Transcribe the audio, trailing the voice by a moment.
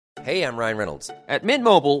Hey, I'm Ryan Reynolds. At Mint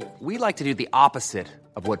Mobile, we like to do the opposite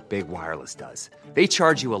of what Big Wireless does. They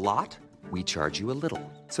charge you a lot, we charge you a little.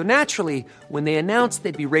 So naturally, when they announced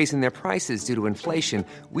they'd be raising their prices due to inflation,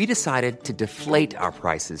 we decided to deflate our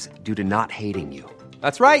prices due to not hating you.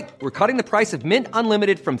 That's right. We're cutting the price of Mint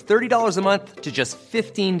Unlimited from $30 a month to just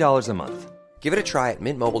 $15 a month. Give it a try at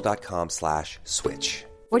mintmobile.com/switch.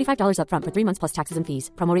 $45 up front for 3 months plus taxes and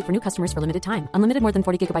fees. Promo rate for new customers for limited time. Unlimited more than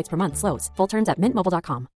 40 gigabytes per month. Slows full terms at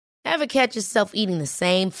mintmobile.com. Ever catch yourself eating the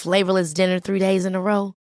same flavorless dinner 3 days in a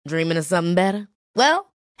row? Dreaming of something better?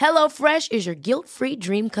 Well, HelloFresh is your guilt-free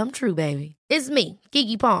dream come true, baby. It's me,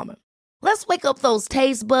 Keke Palmer. Let's wake up those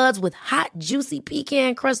taste buds with hot, juicy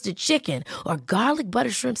pecan-crusted chicken or garlic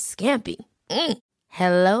butter shrimp scampi.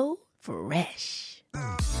 Hello Fresh.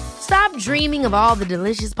 Stop dreaming of all the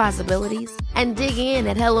delicious possibilities and dig in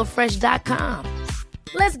at HelloFresh.com.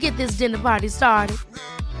 Let's get this dinner party started.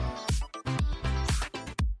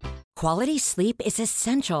 Quality sleep is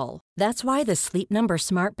essential. That's why the Sleep Number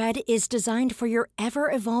Smart Bed is designed for your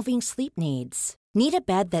ever-evolving sleep needs. Need a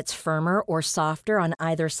bed that's firmer or softer on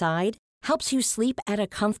either side? Helps you sleep at a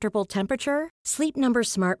comfortable temperature? Sleep Number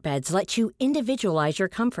Smart Beds let you individualize your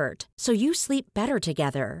comfort, so you sleep better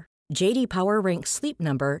together. J.D. Power ranks Sleep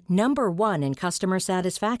Number number 1 in customer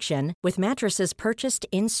satisfaction with mattresses purchased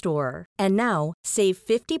in-store. And now, save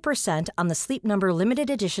 50% on the Sleep Number Limited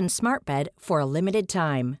Edition Smart Bed for a limited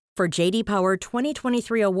time. For J.D. Power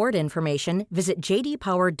 2023 award information, visit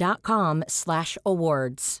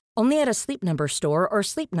jdpower.com/awards. Only at a Sleep Number store or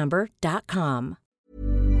sleepnumber.com.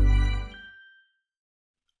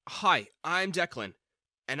 Hi, I'm Declan,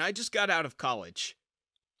 and I just got out of college.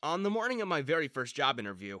 On the morning of my very first job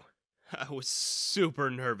interview, I was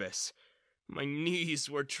super nervous. My knees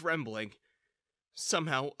were trembling.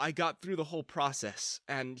 Somehow, I got through the whole process,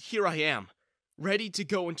 and here I am, ready to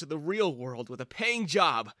go into the real world with a paying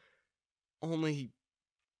job. Only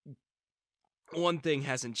one thing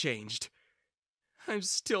hasn't changed. I'm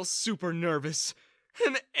still super nervous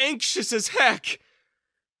and anxious as heck.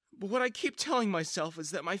 But what I keep telling myself is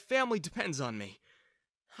that my family depends on me.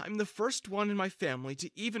 I'm the first one in my family to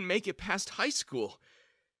even make it past high school,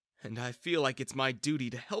 and I feel like it's my duty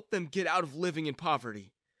to help them get out of living in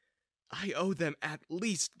poverty. I owe them at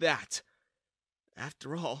least that.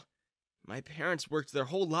 After all, my parents worked their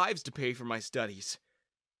whole lives to pay for my studies,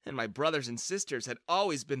 and my brothers and sisters had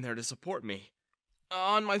always been there to support me.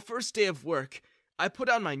 On my first day of work, I put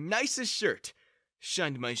on my nicest shirt,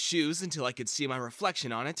 shined my shoes until I could see my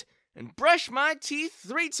reflection on it, and brushed my teeth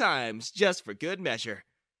 3 times just for good measure.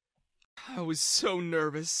 I was so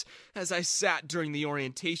nervous as I sat during the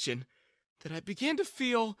orientation that I began to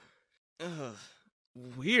feel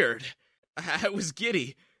weird. I was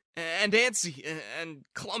giddy and antsy and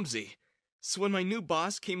clumsy. So when my new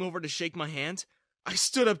boss came over to shake my hand, I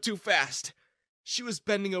stood up too fast. She was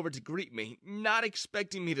bending over to greet me, not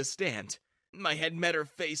expecting me to stand. My head met her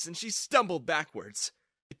face and she stumbled backwards.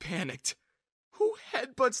 I panicked. Who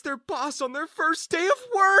headbutts their boss on their first day of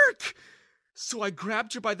work? So I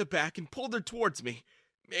grabbed her by the back and pulled her towards me,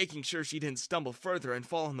 making sure she didn't stumble further and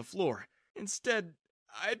fall on the floor. Instead,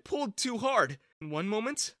 I had pulled too hard. In one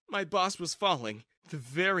moment, my boss was falling. The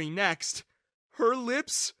very next, her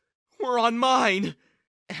lips were on mine.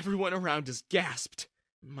 Everyone around us gasped.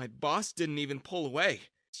 My boss didn't even pull away.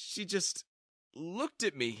 She just looked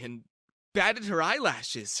at me and batted her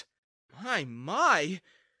eyelashes. My.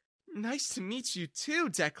 Nice to meet you too,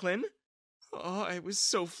 Declan. Oh, I was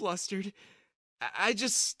so flustered. I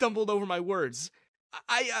just stumbled over my words.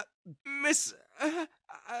 I'm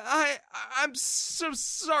so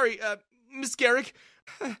sorry, Miss Garrick.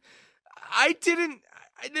 I didn't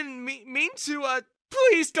mean to,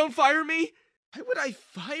 please don't fire me. Why would I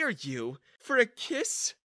fire you? For a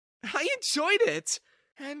kiss? I enjoyed it.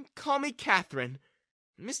 And call me Catherine.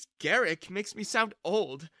 Miss Garrick makes me sound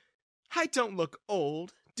old. I don't look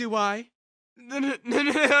old, do I? No.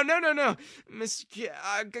 Miss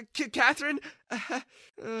Catherine, I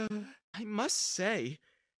must say,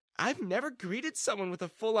 I've never greeted someone with a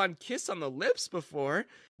full-on kiss on the lips before.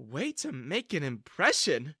 Way to make an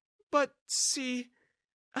impression. But see,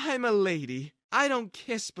 I'm a lady. I don't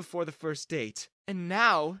kiss before the first date. And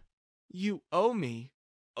now, you owe me.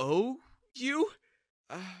 Owe you?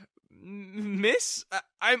 Miss?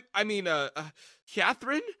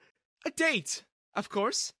 Catherine? A date, of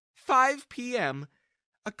course. 5 p.m.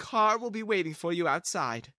 A car will be waiting for you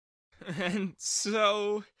outside. And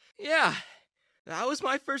so, yeah, that was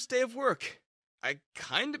my first day of work. I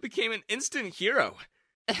kind of became an instant hero.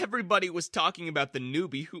 Everybody was talking about the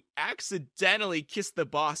newbie who accidentally kissed the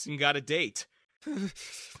boss and got a date.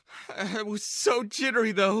 I was so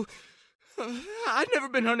jittery, though. I'd never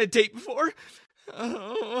been on a date before.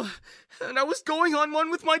 And I was going on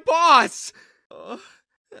one with my boss.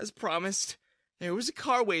 As promised, there was a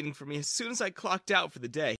car waiting for me as soon as I clocked out for the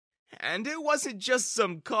day. And it wasn't just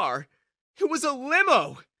some car. It was a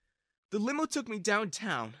limo. The limo took me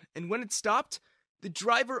downtown, and when it stopped, the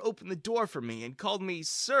driver opened the door for me and called me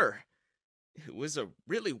sir. It was a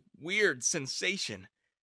really weird sensation.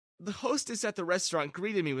 The hostess at the restaurant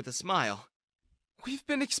greeted me with a smile. "We've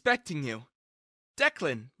been expecting you.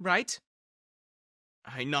 Declan, right?"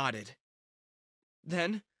 I nodded.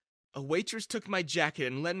 Then, a waitress took my jacket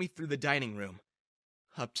and led me through the dining room,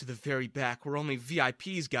 up to the very back where only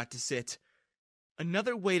VIPs got to sit.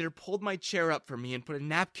 Another waiter pulled my chair up for me and put a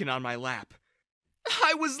napkin on my lap.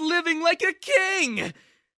 I was living like a king!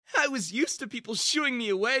 I was used to people shooing me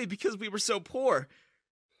away because we were so poor.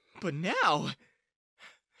 But now,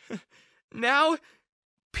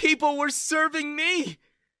 people were serving me!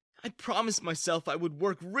 I promised myself I would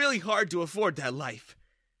work really hard to afford that life.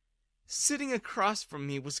 Sitting across from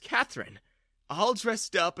me was Catherine, all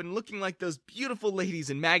dressed up and looking like those beautiful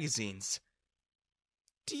ladies in magazines.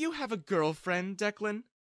 "Do you have a girlfriend, Declan?"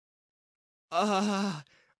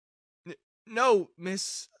 No,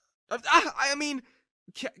 miss...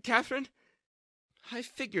 Catherine? I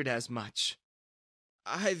figured as much.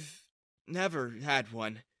 I've never had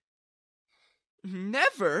one.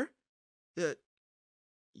 Never?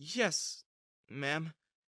 Yes, ma'am.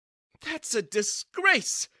 That's a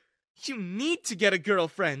disgrace! You need to get a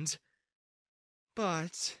girlfriend.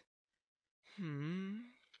 But...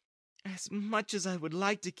 as much as I would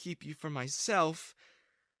like to keep you for myself,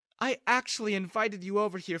 I actually invited you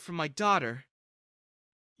over here for my daughter.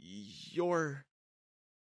 Your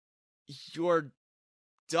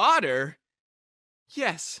daughter?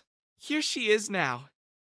 Yes, here she is now.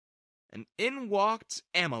 And in walked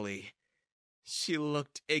Emily. She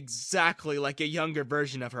looked exactly like a younger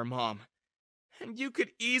version of her mom, and you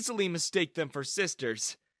could easily mistake them for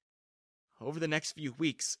sisters. Over the next few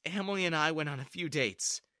weeks, Emily and I went on a few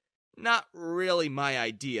dates. Not really my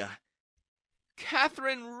idea.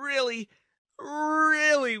 Catherine really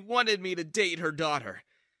wanted me to date her daughter.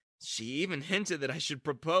 She even hinted that I should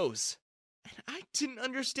propose. And I didn't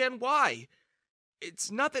understand why. It's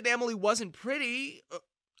not that Emily wasn't pretty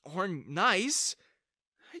or nice.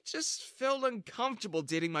 I just felt uncomfortable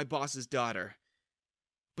dating my boss's daughter.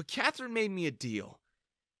 But Catherine made me a deal.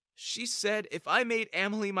 She said if I made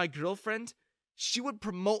Emily my girlfriend, she would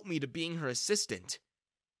promote me to being her assistant.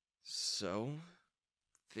 So,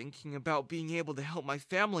 thinking about being able to help my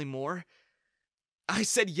family more, I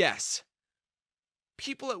said yes.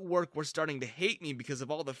 People at work were starting to hate me because of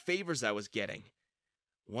all the favors I was getting.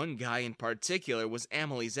 One guy in particular was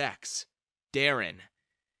Emily's ex, Darren.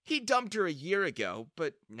 He dumped her a year ago,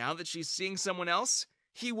 but now that she's seeing someone else,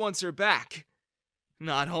 he wants her back.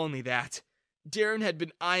 Not only that, Darren had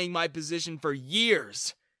been eyeing my position for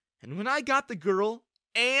years. And when I got the girl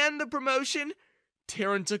and the promotion,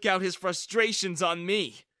 Darren took out his frustrations on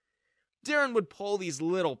me. Darren would pull these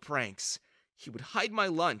little pranks. He would hide my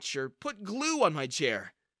lunch or put glue on my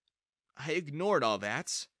chair. I ignored all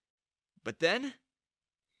that. But then,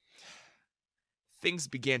 things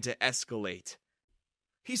began to escalate.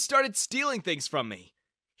 He started stealing things from me.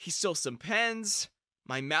 He stole some pens,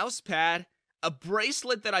 my mouse pad, a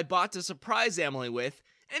bracelet that I bought to surprise Emily with,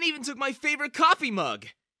 and even took my favorite coffee mug.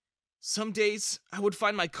 Some days, I would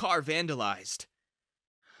find my car vandalized.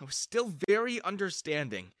 I was still very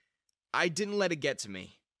understanding. I didn't let it get to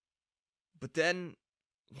me. But then,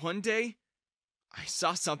 one day, I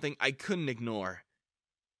saw something I couldn't ignore.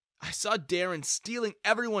 I saw Darren stealing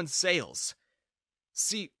everyone's sales.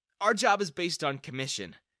 See, our job is based on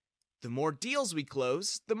commission. The more deals we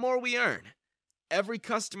close, the more we earn. Every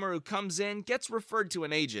customer who comes in gets referred to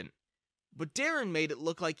an agent. But Darren made it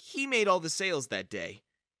look like he made all the sales that day.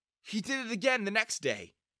 He did it again the next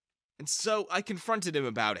day. And so I confronted him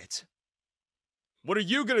about it. "What are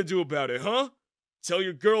you gonna do about it, huh? Tell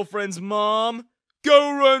your girlfriend's mom?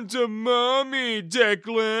 Go run to mommy,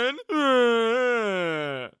 Declan!"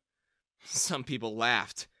 Some people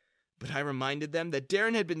laughed, but I reminded them that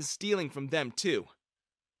Darren had been stealing from them too.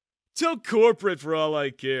 "Tell corporate for all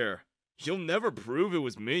I care. You'll never prove it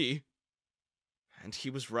was me." And he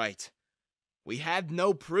was right. We had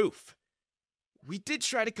no proof. We did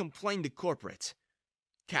try to complain to corporate.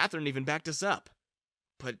 Catherine even backed us up.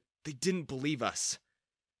 But they didn't believe us.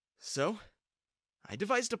 So, I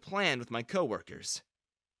devised a plan with my coworkers.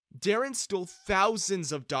 Darren stole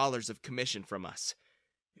thousands of dollars of commission from us.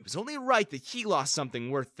 It was only right that he lost something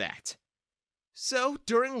worth that. So,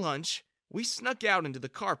 during lunch, we snuck out into the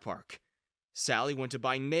car park. Sally went to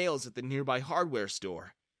buy nails at the nearby hardware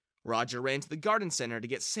store. Roger ran to the garden center to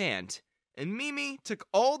get sand, and Mimi took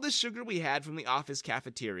all the sugar we had from the office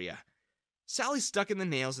cafeteria. Sally stuck in the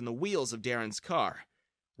nails in the wheels of Darren's car.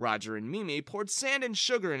 Roger and Mimi poured sand and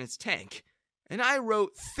sugar in its tank, and I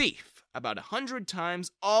wrote thief about 100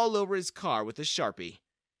 times all over his car with a Sharpie.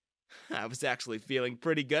 I was actually feeling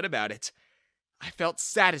pretty good about it. I felt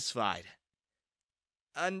satisfied.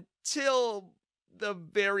 Until the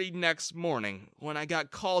very next morning, when I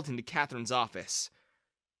got called into Catherine's office.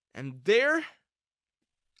 And there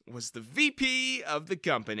was the VP of the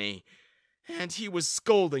company, and he was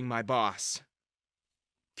scolding my boss.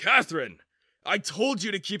 "Catherine, I told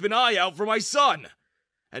you to keep an eye out for my son.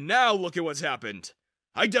 And now look at what's happened.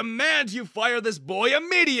 I demand you fire this boy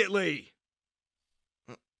immediately!"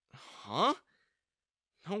 Huh?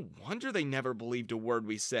 No wonder they never believed a word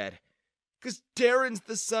we said. 'Cause Darren's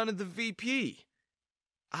the son of the VP.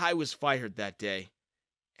 I was fired that day,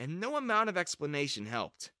 and no amount of explanation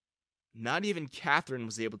helped. Not even Catherine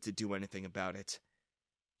was able to do anything about it.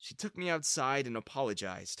 She took me outside and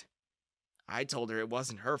apologized. I told her it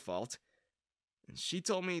wasn't her fault, and she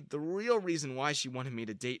told me the real reason why she wanted me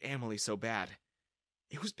to date Emily so bad.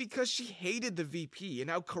 It was because she hated the VP and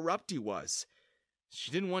how corrupt he was.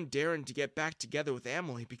 She didn't want Darren to get back together with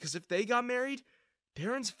Emily because if they got married,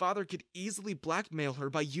 Darren's father could easily blackmail her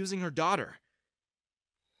by using her daughter.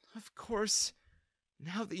 Of course,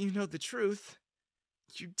 now that you know the truth,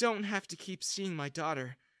 you don't have to keep seeing my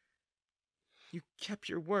daughter. You kept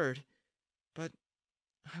your word, but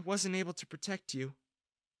I wasn't able to protect you.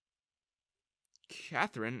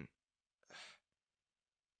 Catherine,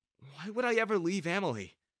 why would I ever leave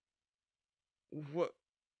Emily? What?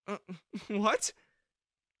 What?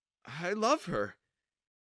 I love her.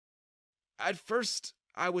 At first,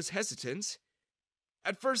 I was hesitant.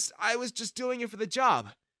 At first, I was just doing it for the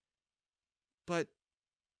job. But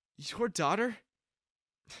your daughter?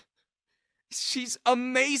 She's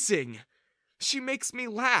amazing. She makes me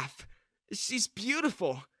laugh. She's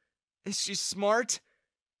beautiful. She's smart.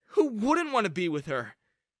 Who wouldn't want to be with her?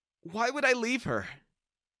 Why would I leave her?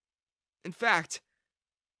 In fact,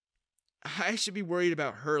 I should be worried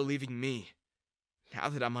about her leaving me, now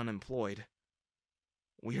that I'm unemployed.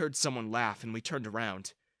 We heard someone laugh and we turned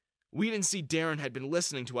around. We didn't see Darren had been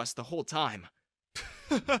listening to us the whole time.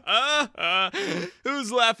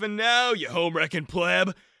 Who's laughing now, you home-wrecking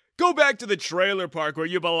pleb? Go back to the trailer park where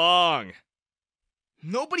you belong.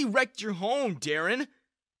 Nobody wrecked your home, Darren.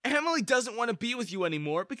 Emily doesn't want to be with you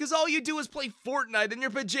anymore because all you do is play Fortnite in your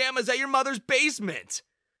pajamas at your mother's basement.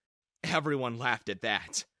 Everyone laughed at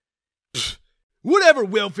that. Whatever,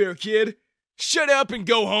 welfare kid. Shut up and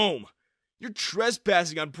go home. You're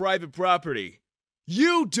trespassing on private property.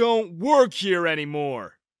 You don't work here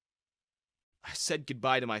anymore. I said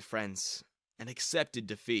goodbye to my friends and accepted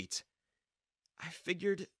defeat. I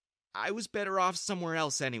figured I was better off somewhere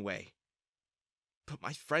else anyway. But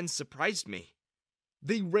my friends surprised me.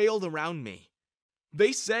 They railed around me.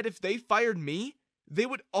 They said if they fired me, they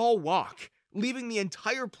would all walk, leaving the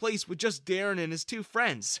entire place with just Darren and his two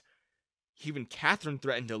friends. Even Catherine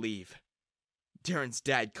threatened to leave. Darren's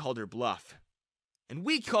dad called her bluff, and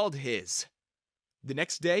we called his. The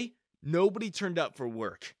next day, nobody turned up for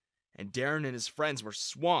work, and Darren and his friends were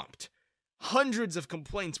swamped. Hundreds of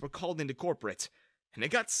complaints were called into corporate, and it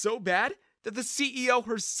got so bad that the CEO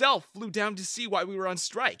herself flew down to see why we were on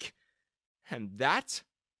strike. And that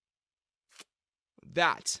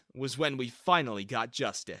was when we finally got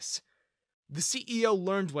justice. The CEO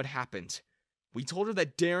learned what happened. We told her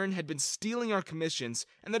that Darren had been stealing our commissions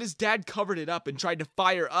and that his dad covered it up and tried to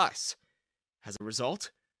fire us. As a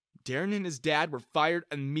result, Darren and his dad were fired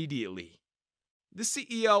immediately. The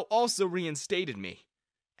CEO also reinstated me.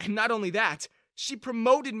 And not only that, she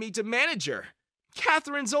promoted me to manager,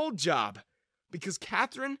 Catherine's old job, because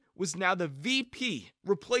Catherine was now the VP,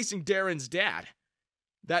 replacing Darren's dad.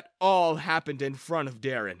 That all happened in front of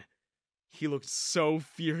Darren. He looked so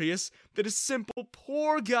furious that a simple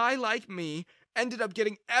poor guy like me ended up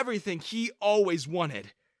getting everything he always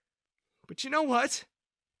wanted. But you know what?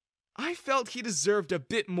 I felt he deserved a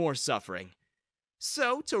bit more suffering.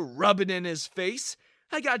 So, to rub it in his face,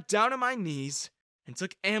 I got down on my knees and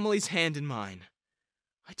took Emily's hand in mine.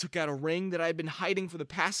 I took out a ring that I had been hiding for the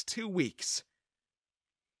past 2 weeks.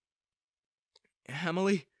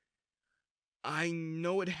 Emily, I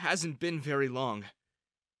know it hasn't been very long,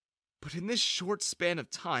 but in this short span of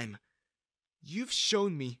time, you've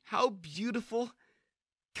shown me how beautiful,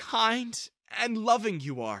 kind, and loving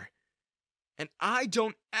you are. And I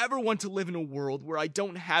don't ever want to live in a world where I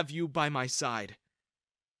don't have you by my side.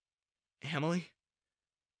 Emily,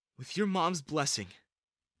 with your mom's blessing,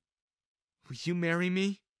 will you marry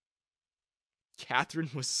me? Catherine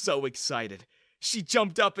was so excited. She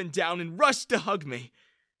jumped up and down and rushed to hug me.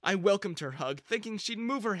 I welcomed her hug, thinking she'd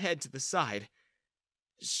move her head to the side.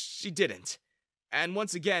 She didn't. And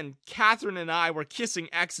once again, Catherine and I were kissing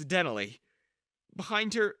accidentally.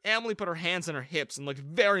 Behind her, Emily put her hands on her hips and looked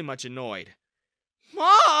very much annoyed.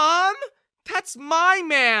 "Mom! That's my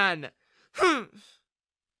man!"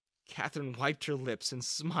 Catherine wiped her lips and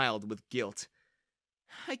smiled with guilt.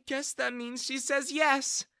 "I guess that means she says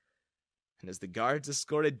yes." And as the guards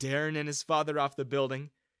escorted Darren and his father off the building,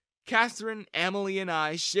 Catherine, Emily, and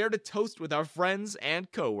I shared a toast with our friends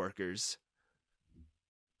and co-workers.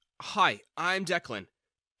 Hi, I'm Declan,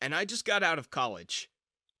 and I just got out of college.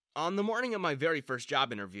 On the morning of my very first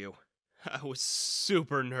job interview, I was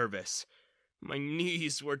super nervous. My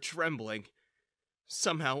knees were trembling.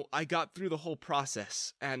 Somehow, I got through the whole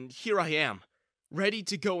process, and here I am, ready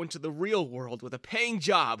to go into the real world with a paying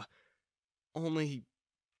job. Only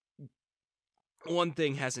one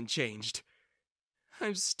thing hasn't changed.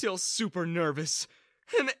 I'm still super nervous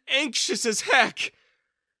and anxious as heck.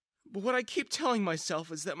 But what I keep telling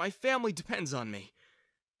myself is that my family depends on me.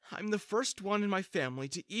 I'm the first one in my family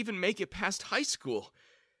to even make it past high school,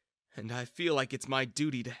 and I feel like it's my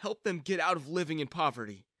duty to help them get out of living in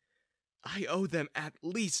poverty. I owe them at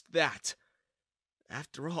least that.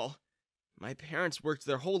 After all, my parents worked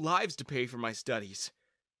their whole lives to pay for my studies,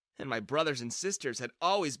 and my brothers and sisters had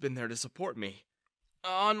always been there to support me.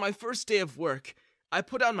 On my first day of work, I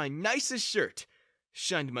put on my nicest shirt,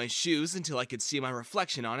 shined my shoes until I could see my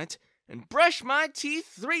reflection on it, and brushed my teeth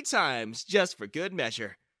 3 times just for good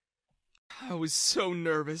measure. I was so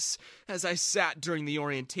nervous as I sat during the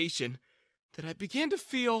orientation that I began to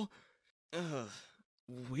feel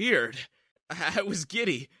weird. I was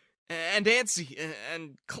giddy and antsy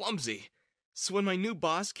and clumsy. So when my new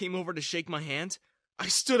boss came over to shake my hand, I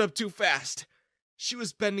stood up too fast. She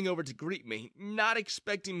was bending over to greet me, not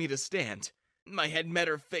expecting me to stand. My head met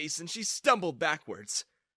her face and she stumbled backwards.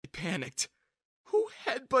 I panicked. Who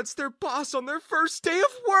headbutts their boss on their first day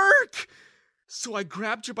of work? So I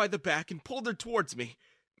grabbed her by the back and pulled her towards me,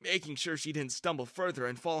 making sure she didn't stumble further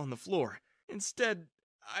and fall on the floor. Instead,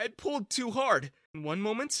 I had pulled too hard. In one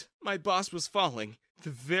moment, my boss was falling. The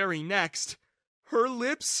very next, her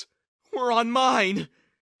lips were on mine.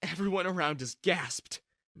 Everyone around us gasped.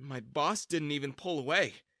 My boss didn't even pull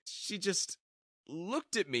away. She just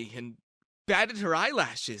looked at me and batted her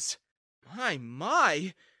eyelashes.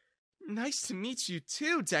 My. Nice to meet you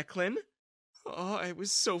too, Declan. Oh, I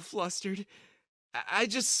was so flustered. I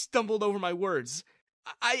just stumbled over my words.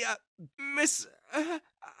 I'm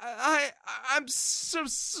so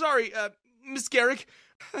sorry, Miss Garrick.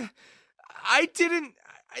 I didn't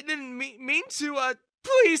mean to,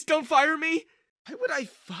 please don't fire me. Why would I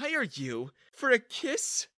fire you? For a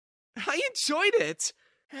kiss? I enjoyed it.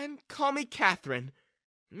 And call me Catherine.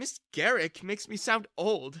 Miss Garrick makes me sound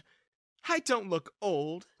old. I don't look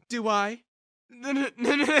old, do I? No.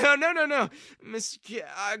 Miss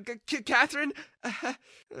Catherine,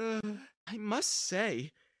 I must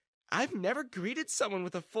say, I've never greeted someone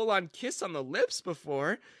with a full-on kiss on the lips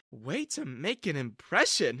before. Way to make an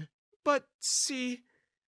impression. But see,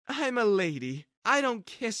 I'm a lady. I don't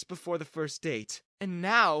kiss before the first date. And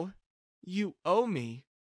now, you owe me.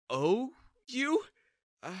 Owe you?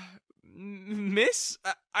 Miss?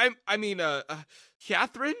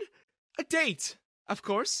 Catherine? A date, of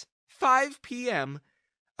course. 5 p.m.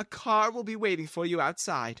 A car will be waiting for you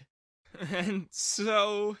outside. And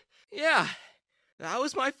so, yeah, that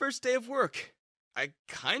was my first day of work. I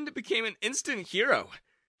kind of became an instant hero.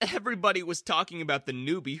 Everybody was talking about the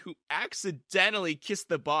newbie who accidentally kissed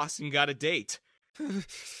the boss and got a date.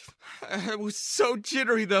 I was so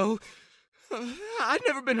jittery, though. I'd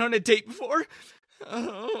never been on a date before.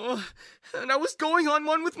 And I was going on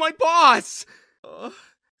one with my boss.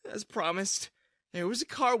 As promised, there was a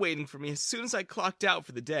car waiting for me as soon as I clocked out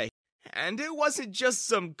for the day. And it wasn't just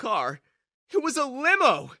some car. It was a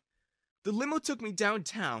limo. The limo took me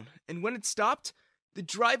downtown, and when it stopped, the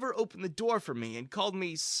driver opened the door for me and called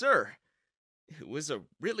me sir. It was a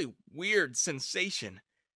really weird sensation.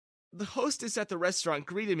 The hostess at the restaurant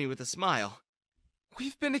greeted me with a smile.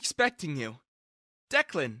 We've been expecting you.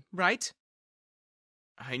 Declan, right?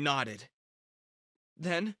 I nodded.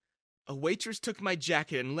 Then, a waitress took my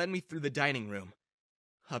jacket and led me through the dining room,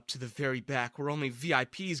 up to the very back where only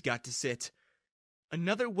VIPs got to sit.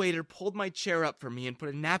 Another waiter pulled my chair up for me and put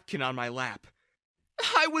a napkin on my lap.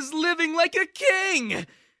 I was living like a king!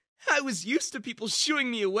 I was used to people shooing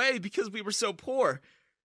me away because we were so poor.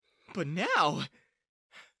 But now,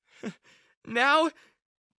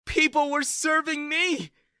 people were serving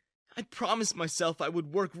me! I promised myself I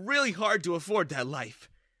would work really hard to afford that life.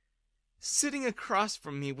 Sitting across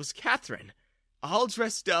from me was Catherine, all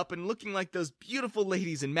dressed up and looking like those beautiful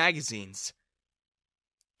ladies in magazines.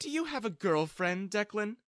 "Do you have a girlfriend,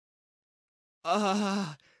 Declan?"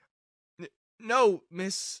 No,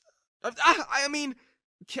 miss...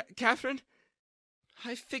 Catherine?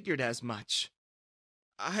 I figured as much.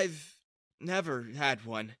 I've never had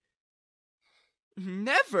one."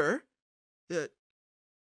 "Never?"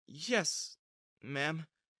 Yes, ma'am."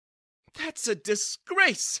 "That's a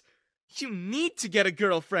disgrace! You need to get a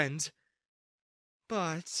girlfriend."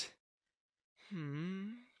 "But...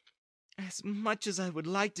 as much as I would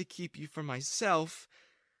like to keep you for myself,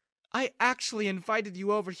 I actually invited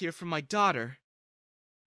you over here for my daughter."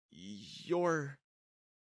 Your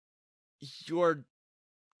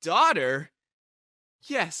daughter?"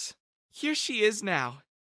 "Yes, here she is now."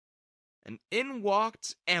 And in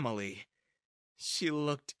walked Emily. She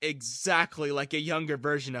looked exactly like a younger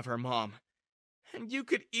version of her mom, and you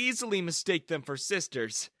could easily mistake them for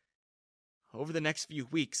sisters. Over the next few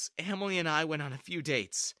weeks, Emily and I went on a few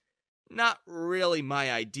dates. Not really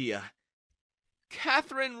my idea.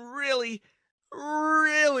 Catherine really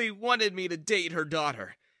wanted me to date her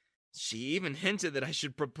daughter. She even hinted that I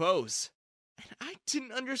should propose, and I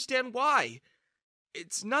didn't understand why.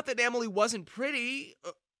 It's not that Emily wasn't pretty,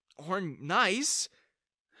 or nice.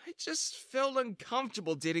 I just felt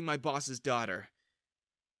uncomfortable dating my boss's daughter.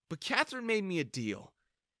 But Catherine made me a deal.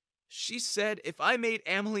 She said if I made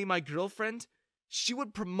Emily my girlfriend, she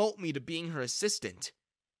would promote me to being her assistant.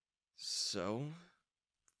 So,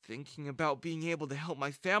 thinking about being able to help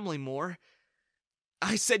my family more,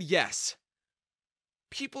 I said yes.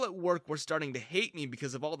 People at work were starting to hate me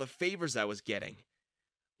because of all the favors I was getting.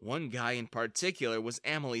 One guy in particular was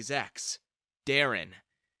Emily's ex, Darren.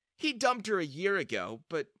 He dumped her a year ago,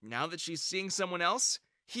 but now that she's seeing someone else,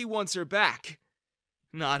 he wants her back.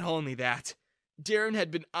 Not only that, Darren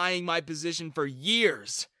had been eyeing my position for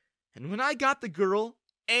years, and when I got the girl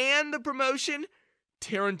and the promotion,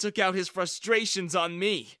 Darren took out his frustrations on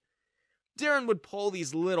me. Darren would pull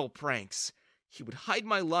these little pranks. He would hide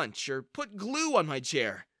my lunch or put glue on my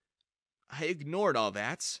chair. I ignored all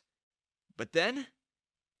that. But then,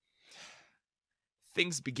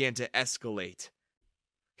 things began to escalate.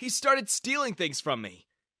 He started stealing things from me.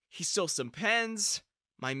 He stole some pens,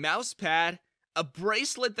 my mouse pad, a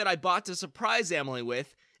bracelet that I bought to surprise Emily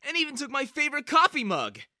with, and even took my favorite coffee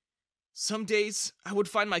mug. Some days, I would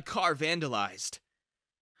find my car vandalized.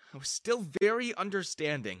 I was still very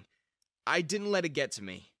understanding. I didn't let it get to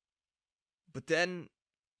me. But then,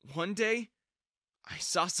 one day, I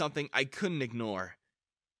saw something I couldn't ignore.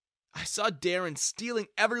 I saw Darren stealing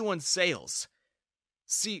everyone's sales.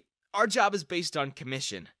 See, our job is based on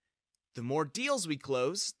commission. The more deals we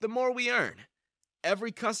close, the more we earn.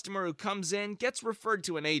 Every customer who comes in gets referred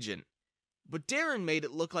to an agent. But Darren made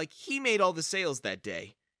it look like he made all the sales that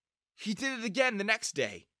day. He did it again the next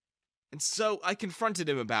day. And so I confronted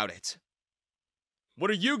him about it.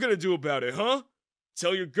 "What are you gonna do about it, huh?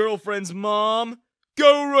 Tell your girlfriend's mom?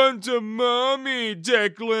 Go run to mommy,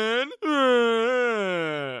 Declan!"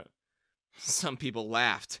 Some people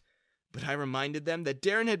laughed, but I reminded them that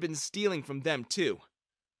Darren had been stealing from them too.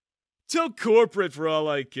 "Tell corporate for all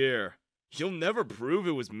I care. You'll never prove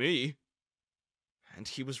it was me." And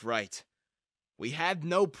he was right. We had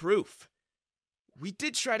no proof. We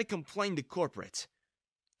did try to complain to corporate.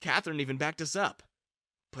 Catherine even backed us up.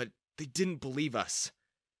 But they didn't believe us.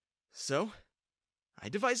 So, I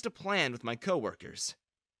devised a plan with my coworkers.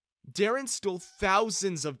 Darren stole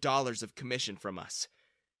thousands of dollars of commission from us.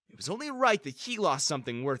 It was only right that he lost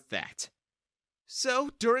something worth that. So,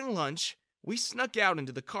 during lunch, we snuck out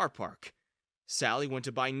into the car park. Sally went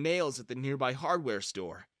to buy nails at the nearby hardware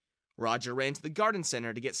store. Roger ran to the garden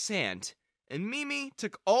center to get sand. And Mimi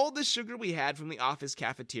took all the sugar we had from the office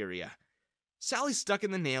cafeteria. Sally stuck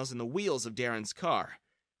in the nails in the wheels of Darren's car.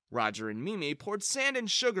 Roger and Mimi poured sand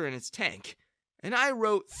and sugar in its tank. And I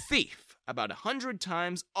wrote thief about 100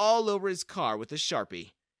 times all over his car with a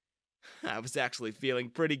Sharpie. I was actually feeling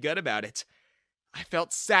pretty good about it. I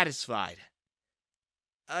felt satisfied.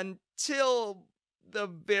 Until the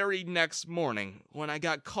very next morning when I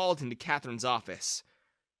got called into Catherine's office.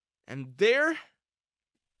 And there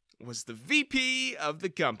was the VP of the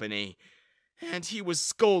company, and he was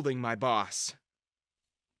scolding my boss.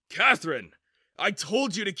 "Catherine, I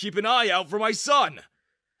told you to keep an eye out for my son.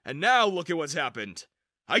 And now look at what's happened.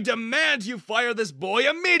 I demand you fire this boy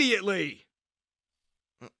immediately!"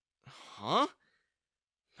 Huh?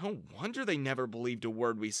 No wonder they never believed a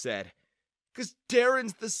word we said. 'Cause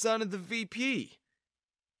Darren's the son of the VP.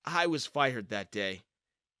 I was fired that day,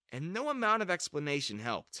 and no amount of explanation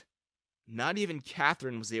helped. Not even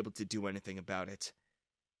Catherine was able to do anything about it.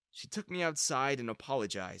 She took me outside and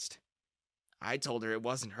apologized. I told her it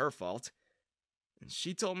wasn't her fault. And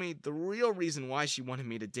she told me the real reason why she wanted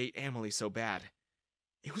me to date Emily so bad.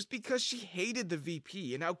 It was because she hated the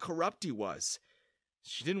VP and how corrupt he was.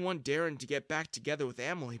 She didn't want Darren to get back together with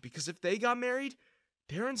Emily because if they got married,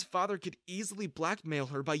 Darren's father could easily blackmail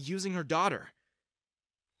her by using her daughter.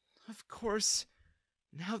 Of course,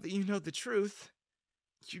 now that you know the truth,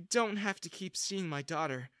 you don't have to keep seeing my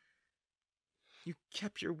daughter. You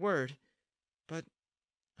kept your word, but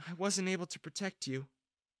I wasn't able to protect you.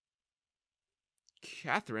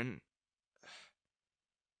 Catherine,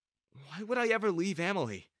 why would I ever leave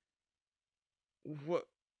Emily? What?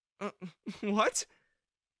 What?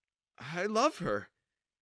 I love her.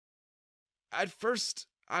 At first,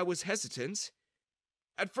 I was hesitant.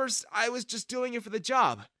 At first, I was just doing it for the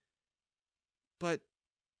job. But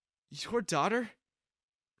your daughter?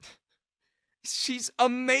 She's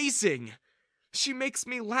amazing. She makes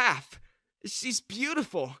me laugh. She's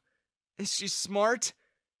beautiful. She's smart.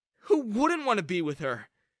 Who wouldn't want to be with her?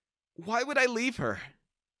 Why would I leave her?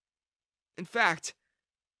 In fact,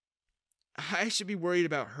 I should be worried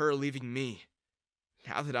about her leaving me,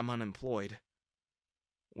 now that I'm unemployed.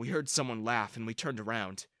 We heard someone laugh and we turned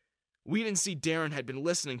around. We didn't see Darren had been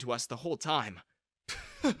listening to us the whole time.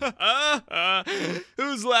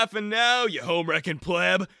 Who's laughing now, you home-wrecking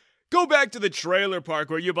pleb? Go back to the trailer park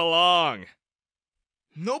where you belong.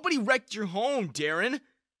 Nobody wrecked your home, Darren.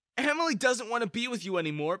 Emily doesn't want to be with you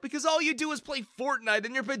anymore because all you do is play Fortnite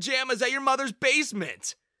in your pajamas at your mother's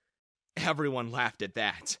basement. Everyone laughed at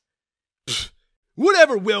that.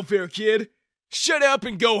 Whatever, welfare kid. Shut up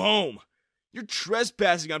and go home. You're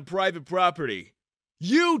trespassing on private property.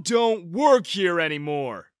 You don't work here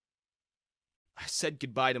anymore. I said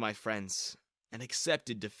goodbye to my friends and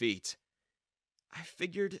accepted defeat. I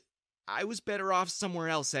figured I was better off somewhere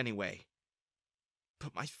else anyway.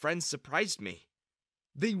 But my friends surprised me.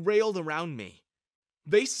 They railed around me.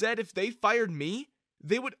 They said if they fired me,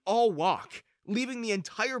 they would all walk, leaving the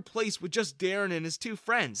entire place with just Darren and his two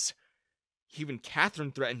friends. Even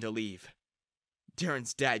Catherine threatened to leave.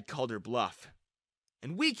 Darren's dad called her bluff,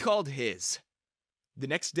 and we called his. The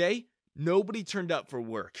next day, nobody turned up for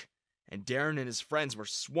work, and Darren and his friends were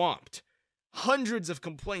swamped. Hundreds of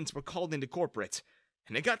complaints were called into corporate,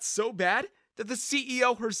 and it got so bad that the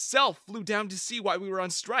CEO herself flew down to see why we were on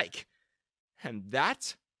strike. And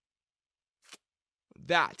that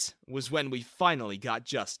was when we finally got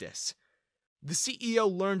justice. The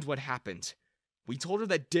CEO learned what happened. We told her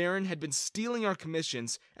that Darren had been stealing our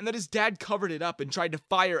commissions and that his dad covered it up and tried to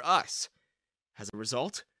fire us. As a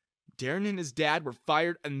result, Darren and his dad were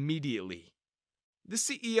fired immediately. The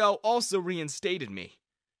CEO also reinstated me.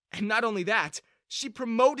 And not only that, she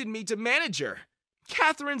promoted me to manager,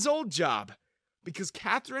 Catherine's old job, because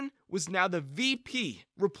Catherine was now the VP,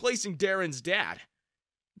 replacing Darren's dad.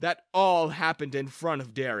 That all happened in front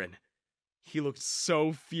of Darren. He looked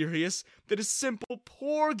so furious that a simple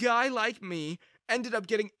poor guy like me ended up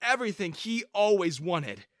getting everything he always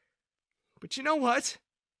wanted. But you know what?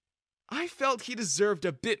 I felt he deserved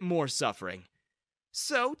a bit more suffering.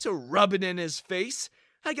 So, to rub it in his face,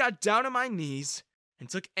 I got down on my knees and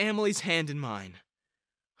took Emily's hand in mine.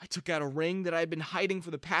 I took out a ring that I had been hiding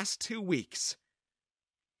for the past 2 weeks.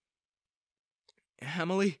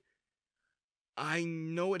 Emily, I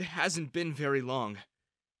know it hasn't been very long,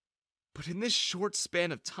 but in this short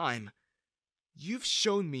span of time, you've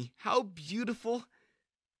shown me how beautiful,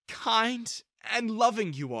 kind, and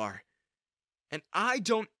loving you are. And I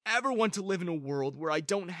don't ever want to live in a world where I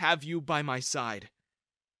don't have you by my side.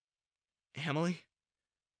 Emily,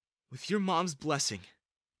 with your mom's blessing,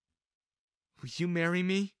 will you marry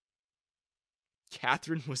me?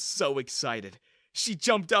 Catherine was so excited. She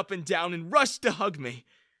jumped up and down and rushed to hug me.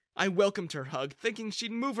 I welcomed her hug, thinking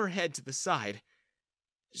she'd move her head to the side.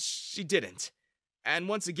 She didn't. And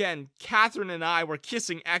once again, Catherine and I were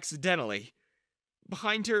kissing accidentally.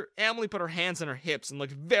 Behind her, Emily put her hands on her hips and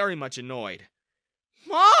looked very much annoyed.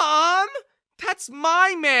 Mom! That's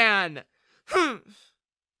my man!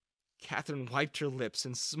 Catherine wiped her lips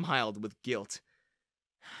and smiled with guilt.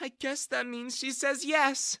 I guess that means she says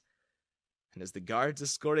yes. And as the guards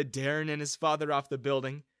escorted Darren and his father off the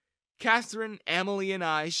building, Catherine, Emily, and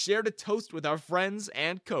I shared a toast with our friends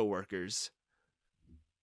and co-workers.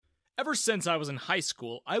 Ever since I was in high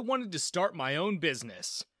school, I wanted to start my own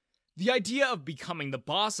business. The idea of becoming the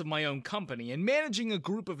boss of my own company and managing a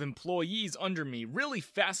group of employees under me really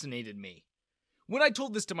fascinated me. When I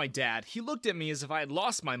told this to my dad, he looked at me as if I had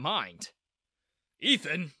lost my mind.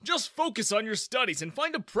 Ethan, just focus on your studies and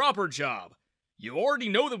find a proper job. You already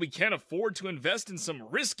know that we can't afford to invest in some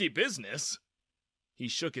risky business. He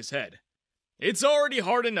shook his head. It's already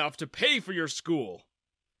hard enough to pay for your school.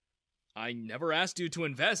 I never asked you to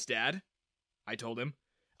invest, Dad, I told him.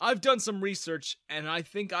 I've done some research, and I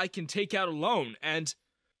think I can take out a loan, and...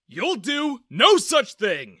 You'll do no such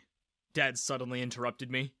thing! Dad suddenly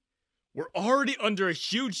interrupted me. We're already under a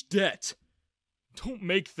huge debt. Don't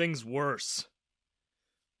make things worse.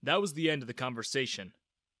 That was the end of the conversation.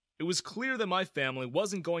 It was clear that my family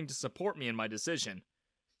wasn't going to support me in my decision.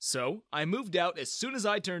 So, I moved out as soon as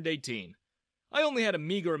I turned 18. I only had a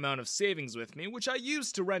meager amount of savings with me, which I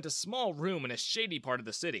used to rent a small room in a shady part of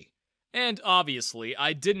the city. And obviously,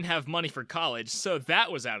 I didn't have money for college, so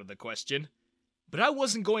that was out of the question. But I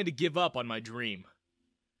wasn't going to give up on my dream.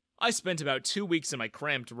 I spent about 2 weeks in my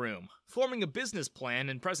cramped room, forming a business plan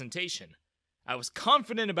and presentation. I was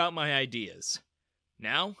confident about my ideas.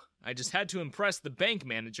 Now, I just had to impress the bank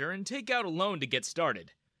manager and take out a loan to get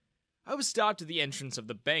started. I was stopped at the entrance of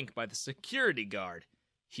the bank by the security guard.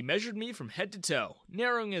 He measured me from head to toe,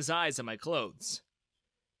 narrowing his eyes at my clothes.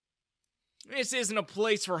 This isn't a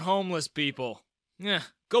place for homeless people.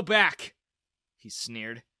 Go back, he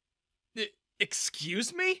sneered.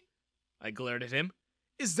 Excuse me? I glared at him.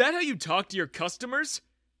 Is that how you talk to your customers?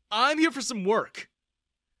 I'm here for some work.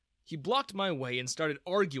 He blocked my way and started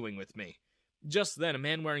arguing with me. Just then, a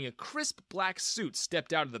man wearing a crisp black suit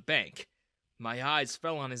stepped out of the bank. My eyes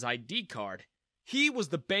fell on his ID card. He was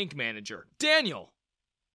the bank manager, Daniel.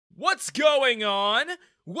 What's going on?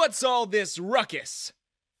 What's all this ruckus?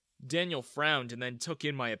 Daniel frowned and then took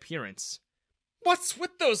in my appearance. What's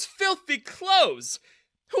with those filthy clothes?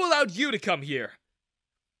 Who allowed you to come here?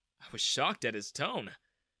 I was shocked at his tone.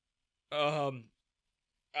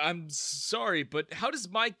 I'm sorry, but how does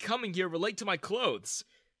my coming here relate to my clothes?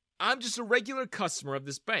 I'm just a regular customer of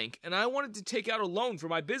this bank, and I wanted to take out a loan for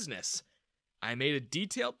my business. I made a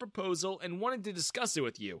detailed proposal and wanted to discuss it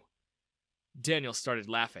with you. Daniel started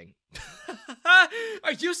laughing.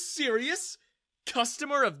 Are you serious?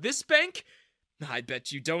 Customer of this bank? I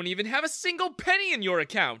bet you don't even have a single penny in your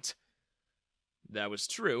account. That was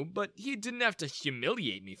true, but he didn't have to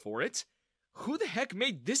humiliate me for it. Who the heck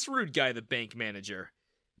made this rude guy the bank manager?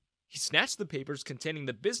 He snatched the papers containing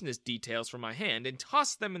the business details from my hand and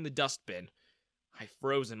tossed them in the dustbin. I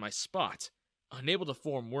froze in my spot, unable to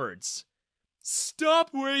form words. Stop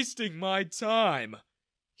wasting my time,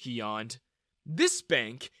 he yawned. This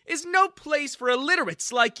bank is no place for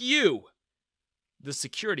illiterates like you. The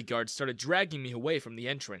security guard started dragging me away from the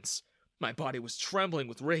entrance. My body was trembling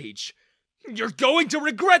with rage. You're going to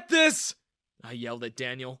regret this, I yelled at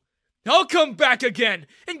Daniel. I'll come back again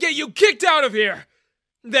and get you kicked out of here.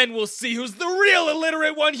 Then we'll see who's the real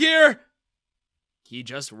illiterate one here. He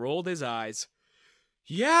just rolled his eyes.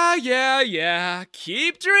 Yeah,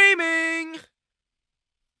 keep dreaming.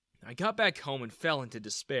 I got back home and fell into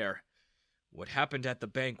despair. What happened at the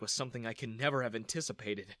bank was something I could never have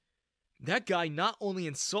anticipated. That guy not only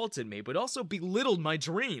insulted me, but also belittled my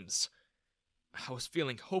dreams. I was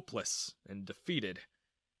feeling hopeless and defeated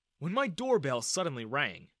when my doorbell suddenly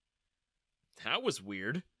rang. That was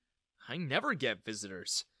weird. I never get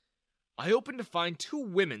visitors. I opened to find 2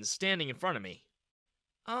 women standing in front of me.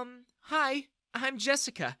 Hi, I'm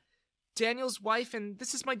Jessica, Daniel's wife, and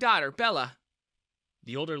this is my daughter, Bella.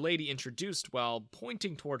 The older lady introduced while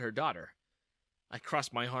pointing toward her daughter. I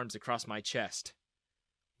crossed my arms across my chest.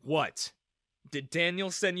 What? Did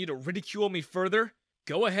Daniel send you to ridicule me further?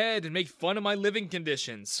 Go ahead and make fun of my living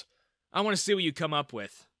conditions. I want to see what you come up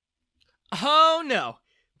with. Oh no,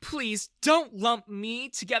 please don't lump me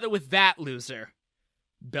together with that loser.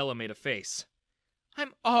 Bella made a face.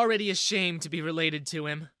 I'm already ashamed to be related to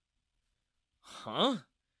him. Huh?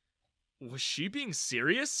 Was she being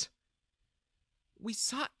serious? We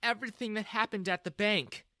saw everything that happened at the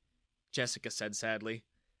bank, Jessica said sadly.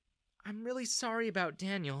 I'm really sorry about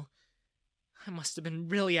Daniel. I must have been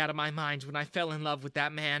really out of my mind when I fell in love with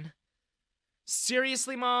that man.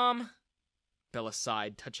 Seriously, Mom? Bella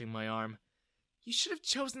sighed, touching my arm. You should have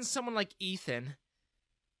chosen someone like Ethan.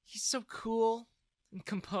 He's so cool and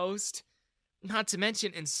composed, not to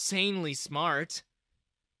mention insanely smart.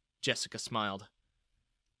 Jessica smiled.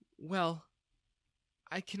 Well,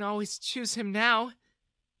 I can always choose him now.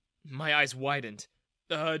 My eyes widened.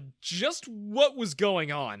 Just what was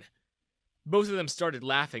going on? Both of them started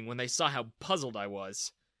laughing when they saw how puzzled I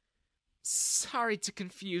was. Sorry to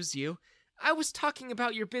confuse you. I was talking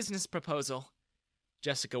about your business proposal.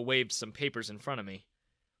 Jessica waved some papers in front of me.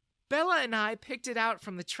 Bella and I picked it out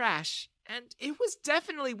from the trash, and it was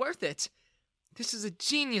definitely worth it. This is a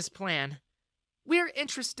genius plan. We're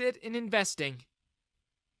interested in investing.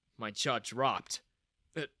 My jaw dropped.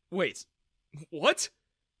 Wait, what?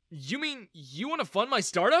 You mean you want to fund my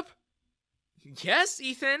startup? Yes,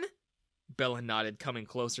 Ethan. Bella nodded, coming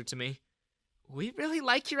closer to me. We really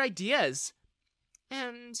like your ideas.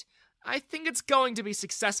 And I think it's going to be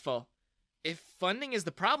successful. If funding is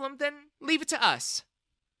the problem, then leave it to us.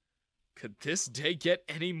 Could this day get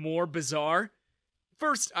any more bizarre?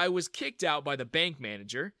 First, I was kicked out by the bank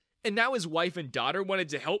manager, and now his wife and daughter wanted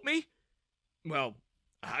to help me? Well,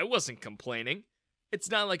 I wasn't complaining. It's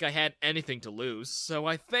not like I had anything to lose, so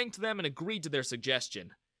I thanked them and agreed to their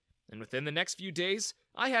suggestion. And within the next few days,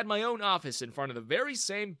 I had my own office in front of the very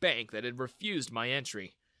same bank that had refused my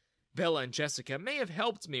entry. Bella and Jessica may have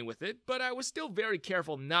helped me with it, but I was still very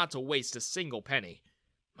careful not to waste a single penny.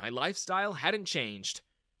 My lifestyle hadn't changed.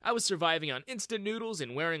 I was surviving on instant noodles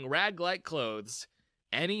and wearing rag-like clothes.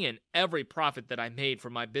 Any and every profit that I made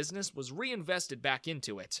from my business was reinvested back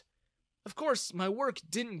into it. Of course, my work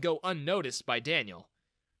didn't go unnoticed by Daniel.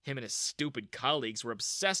 Him and his stupid colleagues were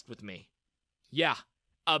obsessed with me. Yeah,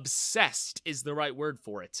 obsessed is the right word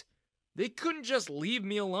for it. They couldn't just leave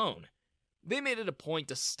me alone. They made it a point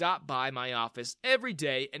to stop by my office every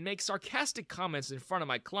day and make sarcastic comments in front of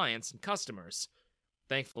my clients and customers.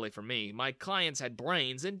 Thankfully for me, my clients had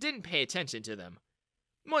brains and didn't pay attention to them.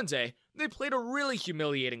 One day, they played a really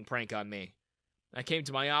humiliating prank on me. I came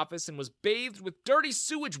to my office and was bathed with dirty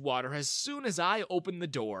sewage water as soon as I opened the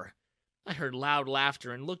door. I heard loud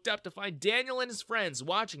laughter and looked up to find Daniel and his friends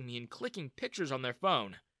watching me and clicking pictures on their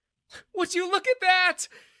phone. Would you look at that?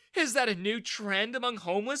 Is that a new trend among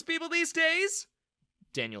homeless people these days?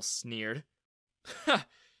 Daniel sneered.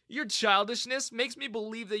 Your childishness makes me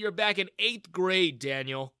believe that you're back in 8th grade,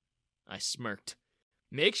 Daniel. I smirked.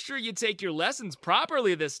 Make sure you take your lessons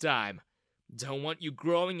properly this time. Don't want you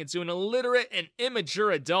growing into an illiterate and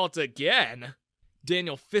immature adult again.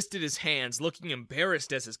 Daniel fisted his hands, looking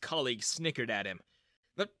embarrassed as his colleagues snickered at him.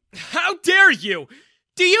 How dare you?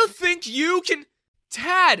 Do you think you can...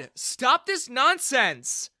 Tad, stop this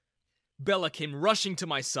nonsense! Bella came rushing to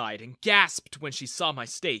my side and gasped when she saw my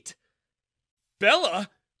state. Bella?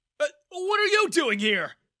 What are you doing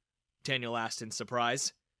here? Daniel asked in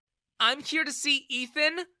surprise. I'm here to see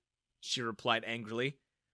Ethan, she replied angrily.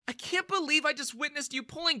 I can't believe I just witnessed you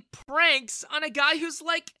pulling pranks on a guy who's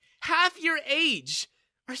like half your age.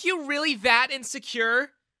 Are you really that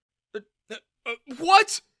insecure?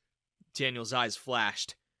 What? Daniel's eyes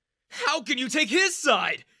flashed. How can you take his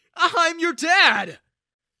side? I'm your dad!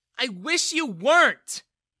 I wish you weren't!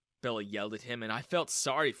 Bella yelled at him, and I felt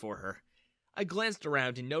sorry for her. I glanced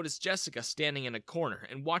around and noticed Jessica standing in a corner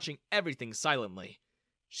and watching everything silently.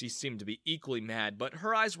 She seemed to be equally mad, but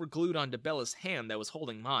her eyes were glued onto Bella's hand that was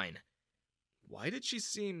holding mine. Why did she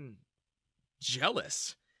seem...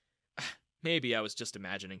 jealous? Maybe I was just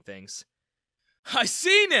imagining things. I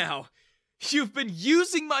see now! You've been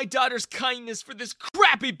using my daughter's kindness for this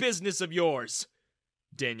crappy business of yours!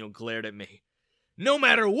 Daniel glared at me. No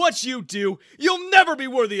matter what you do, you'll never be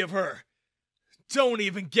worthy of her! Don't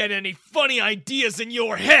even get any funny ideas in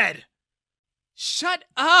your head! Shut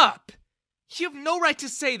up! You have no right to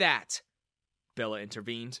say that! Bella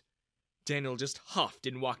intervened. Daniel just huffed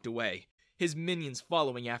and walked away, his minions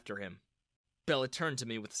following after him. Bella turned to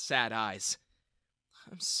me with sad eyes.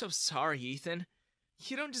 I'm so sorry, Ethan.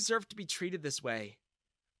 You don't deserve to be treated this way.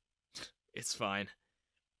 It's fine.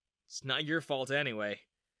 It's not your fault anyway.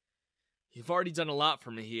 You've already done a lot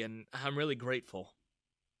for me, and I'm really grateful.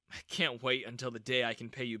 I can't wait until the day I can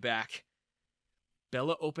pay you back.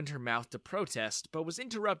 Bella opened her mouth to protest, but was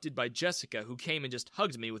interrupted by Jessica, who came and just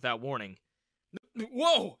hugged me without warning.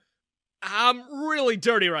 Whoa! I'm really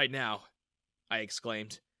dirty right now, I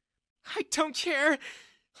exclaimed. I don't care.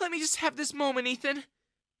 Let me just have this moment, Ethan,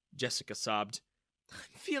 Jessica sobbed. I'm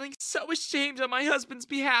feeling so ashamed on my husband's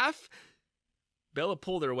behalf. Bella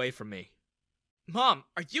pulled her away from me. Mom,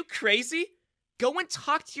 are you crazy? Go and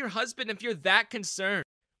talk to your husband if you're that concerned.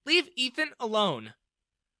 Leave Ethan alone.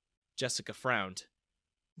 Jessica frowned.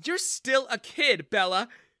 You're still a kid, Bella.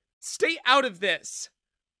 Stay out of this.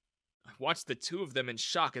 I watched the two of them in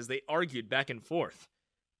shock as they argued back and forth.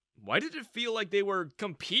 Why did it feel like they were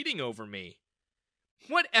competing over me?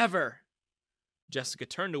 Whatever. Jessica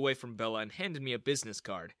turned away from Bella and handed me a business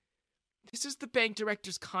card. This is the bank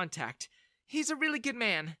director's contact. He's a really good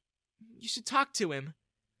man. You should talk to him.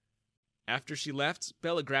 After she left,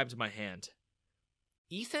 Bella grabbed my hand.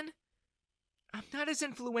 Ethan? I'm not as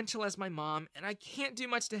influential as my mom, and I can't do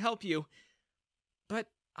much to help you. But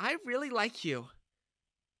I really like you.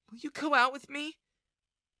 Will you go out with me?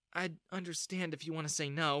 I'd understand if you want to say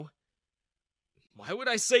no. Why would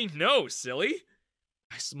I say no, silly?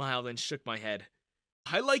 I smiled and shook my head.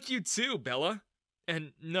 I like you too, Bella.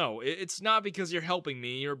 And no, it's not because you're helping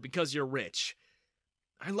me or because you're rich.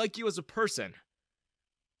 I like you as a person.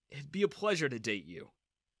 It'd be a pleasure to date you.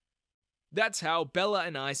 That's how Bella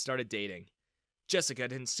and I started dating. Jessica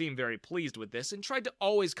didn't seem very pleased with this and tried to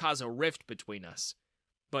always cause a rift between us.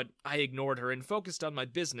 But I ignored her and focused on my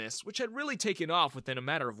business, which had really taken off within a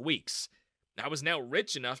matter of weeks. I was now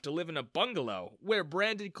rich enough to live in a bungalow, wear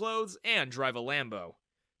branded clothes, and drive a Lambo.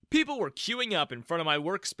 People were queuing up in front of my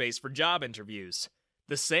workspace for job interviews.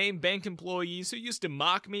 The same bank employees who used to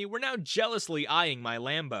mock me were now jealously eyeing my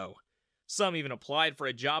Lambo. Some even applied for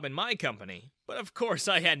a job in my company, but of course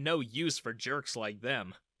I had no use for jerks like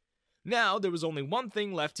them. Now there was only one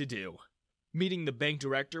thing left to do. Meeting the bank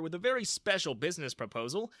director with a very special business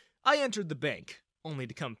proposal, I entered the bank, only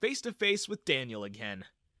to come face to face with Daniel again.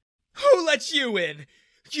 "Who let you in?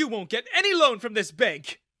 You won't get any loan from this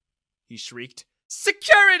bank!" he shrieked.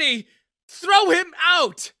 "Security! Throw him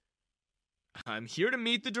out!" "I'm here to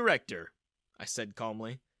meet the director," I said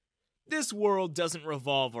calmly. "This world doesn't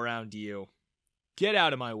revolve around you. Get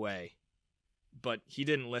out of my way." But he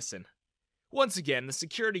didn't listen. Once again, the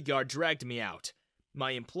security guard dragged me out.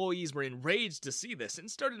 My employees were enraged to see this and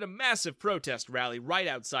started a massive protest rally right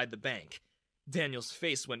outside the bank. Daniel's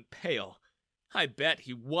face went pale. I bet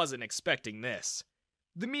he wasn't expecting this.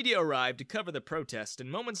 The media arrived to cover the protest,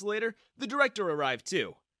 and moments later, the director arrived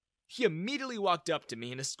too. He immediately walked up to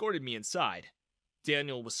me and escorted me inside.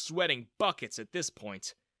 Daniel was sweating buckets at this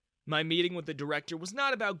point. My meeting with the director was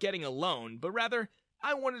not about getting a loan, but rather,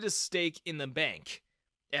 I wanted a stake in the bank.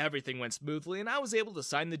 Everything went smoothly, and I was able to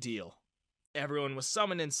sign the deal. Everyone was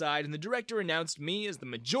summoned inside, and the director announced me as the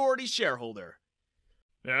majority shareholder.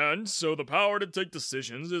 "And so the power to take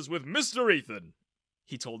decisions is with Mr. Ethan,"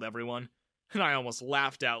 he told everyone, and I almost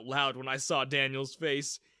laughed out loud when I saw Daniel's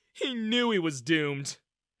face. He knew he was doomed.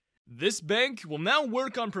 "This bank will now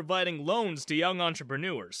work on providing loans to young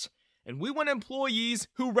entrepreneurs, and we want employees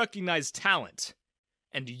who recognize talent.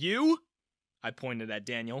 And you," I pointed at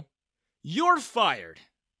Daniel, "you're fired,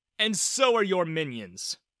 and so are your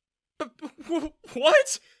minions."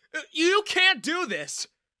 "What? You can't do this!"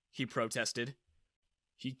 he protested.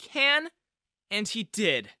 "He can, and he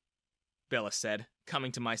did," Bella said,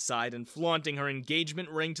 coming to my side and flaunting her engagement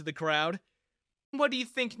ring to the crowd. "What do you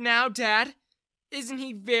think now, Dad? Isn't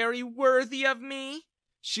he very worthy of me?"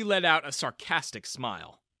 She let out a sarcastic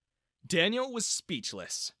smile. Daniel was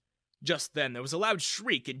speechless. Just then, there was a loud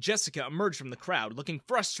shriek, and Jessica emerged from the crowd, looking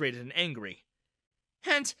frustrated and angry.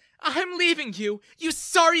 "And I'm leaving you, you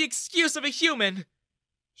sorry excuse of a human!"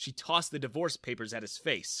 She tossed the divorce papers at his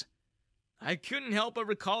face. I couldn't help but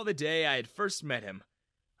recall the day I had first met him.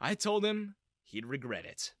 I told him he'd regret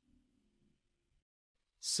it.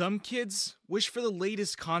 Some kids wish for the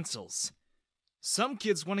latest consoles. Some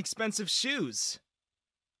kids want expensive shoes.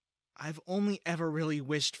 I've only ever really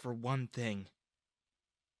wished for one thing.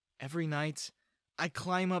 Every night, I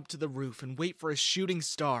climb up to the roof and wait for a shooting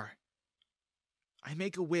star. I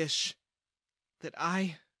make a wish that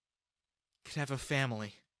I could have a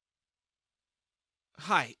family.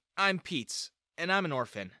 Hi, I'm Pete, and I'm an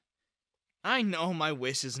orphan. I know my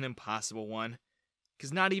wish is an impossible one,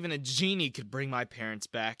 because not even a genie could bring my parents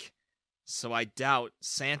back, so I doubt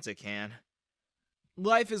Santa can.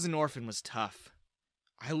 Life as an orphan was tough.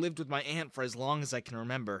 I lived with my aunt for as long as I can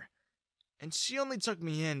remember, and she only took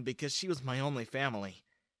me in because she was my only family.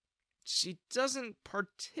 She doesn't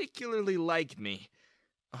particularly like me.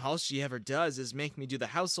 All she ever does is make me do the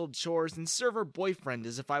household chores and serve her boyfriend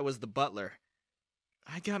as if I was the butler.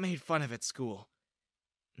 I got made fun of at school.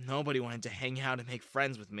 Nobody wanted to hang out and make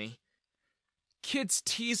friends with me. Kids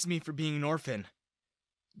teased me for being an orphan.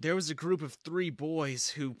 There was a group of 3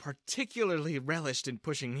 boys who particularly relished in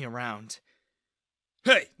pushing me around.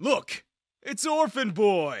 "Hey, look! It's Orphan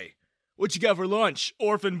Boy! What you got for lunch,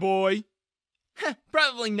 Orphan Boy?"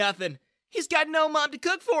 "Probably nothing. He's got no mom to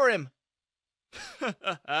cook for him."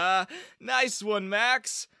 "Nice one,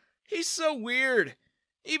 Max. He's so weird.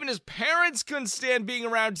 Even his parents couldn't stand being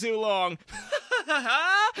around too long."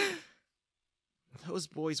 Those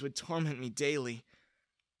boys would torment me daily.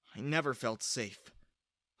 I never felt safe.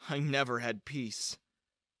 I never had peace.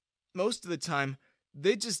 Most of the time,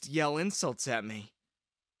 they'd just yell insults at me.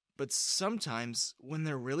 But sometimes, when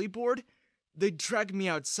they're really bored, they'd drag me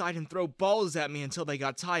outside and throw balls at me until they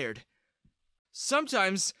got tired.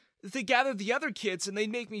 Sometimes, they gathered the other kids and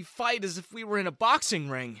they'd make me fight as if we were in a boxing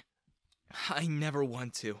ring. I never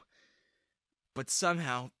want to. But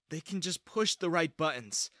somehow, they can just push the right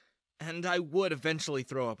buttons, and I would eventually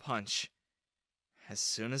throw a punch. As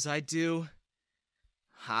soon as I do,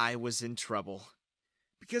 I was in trouble.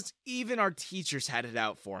 Because even our teachers had it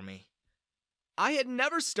out for me. I had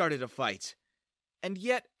never started a fight. And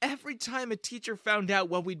yet, every time a teacher found out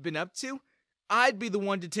what we'd been up to, I'd be the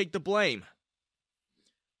one to take the blame.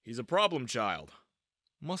 "He's a problem child.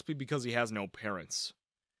 Must be because he has no parents.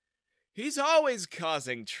 He's always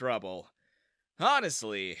causing trouble.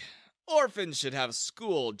 Honestly, orphans should have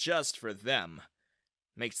school just for them.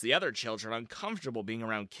 Makes the other children uncomfortable being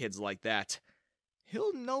around kids like that.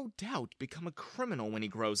 He'll no doubt become a criminal when he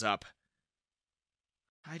grows up.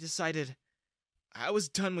 I decided I was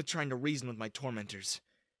done with trying to reason with my tormentors.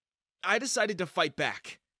 I decided to fight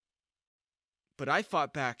back. But I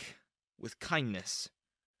fought back with kindness.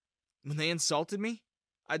 When they insulted me,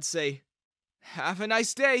 I'd say, "Have a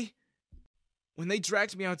nice day." When they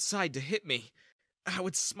dragged me outside to hit me, I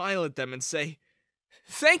would smile at them and say,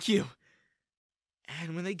 "Thank you."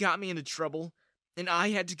 And when they got me into trouble and I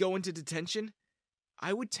had to go into detention,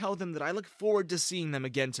 I would tell them that I look forward to seeing them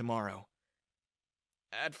again tomorrow.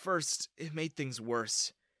 At first, it made things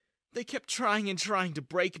worse. They kept trying and trying to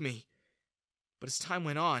break me. But as time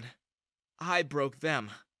went on, I broke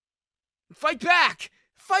them. Fight back!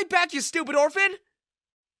 Fight back, you stupid orphan!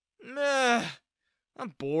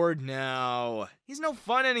 I'm bored now. He's no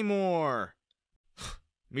fun anymore.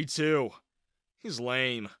 Me too. He's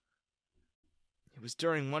lame. It was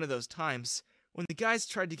during one of those times when the guys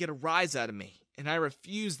tried to get a rise out of me, and I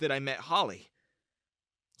refused that I met Holly.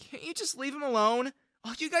 Can't you just leave him alone?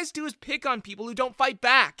 All you guys do is pick on people who don't fight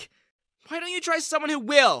back. Why don't you try someone who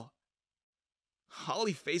will?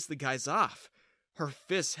 Holly faced the guys off, her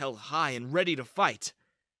fists held high and ready to fight.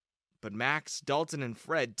 But Max, Dalton, and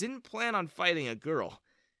Fred didn't plan on fighting a girl,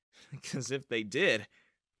 because if they did,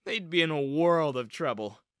 they'd be in a world of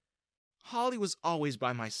trouble. Holly was always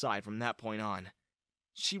by my side from that point on.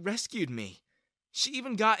 She rescued me. She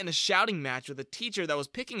even got in a shouting match with a teacher that was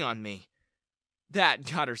picking on me.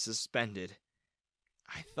 That got her suspended.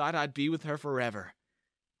 I thought I'd be with her forever.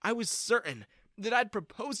 I was certain that I'd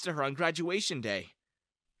propose to her on graduation day.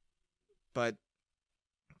 But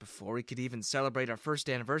before we could even celebrate our first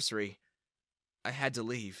anniversary, I had to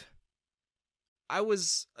leave. I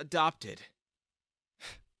was adopted.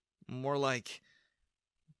 More like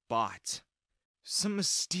bought. Some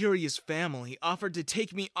mysterious family offered to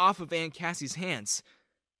take me off of Aunt Cassie's hands,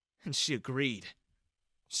 and she agreed.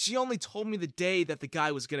 She only told me the day that the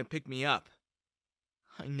guy was going to pick me up.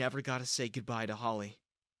 I never got to say goodbye to Holly.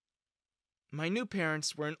 My new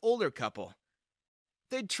parents were an older couple.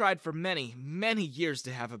 They'd tried for many, many years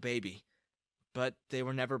to have a baby, but they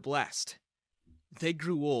were never blessed. They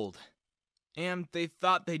grew old, and they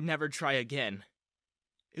thought they'd never try again.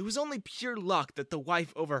 It was only pure luck that the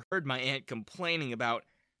wife overheard my aunt complaining about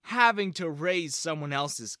having to raise someone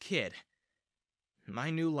else's kid. My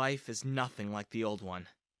new life is nothing like the old one.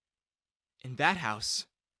 In that house,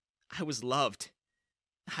 I was loved.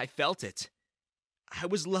 I felt it. I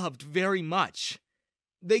was loved very much.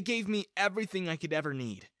 They gave me everything I could ever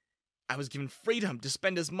need. I was given freedom to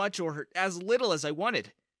spend as much or as little as I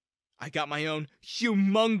wanted. I got my own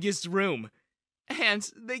humongous room. And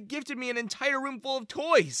they gifted me an entire room full of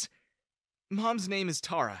toys. Mom's name is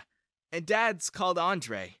Tara, and Dad's called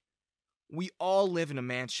Andre. We all live in a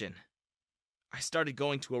mansion. I started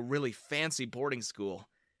going to a really fancy boarding school.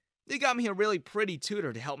 They got me a really pretty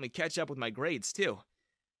tutor to help me catch up with my grades, too.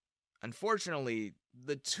 Unfortunately,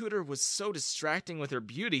 the tutor was so distracting with her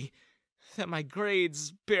beauty that my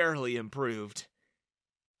grades barely improved.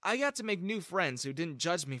 I got to make new friends who didn't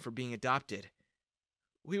judge me for being adopted.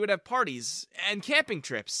 We would have parties and camping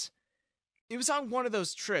trips. It was on one of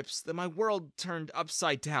those trips that my world turned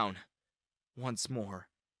upside down. Once more.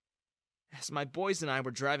 As my boys and I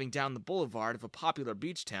were driving down the boulevard of a popular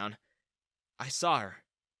beach town, I saw her.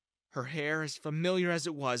 Her hair as familiar as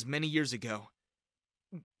it was many years ago.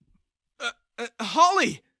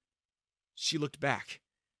 Holly! She looked back,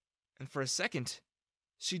 and for a second,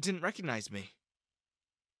 she didn't recognize me.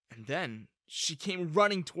 And then she came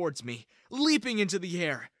running towards me, leaping into the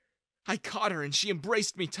air. I caught her and she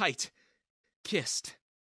embraced me tight. Kissed.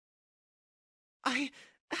 I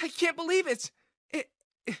can't believe it!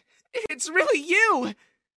 It's really you!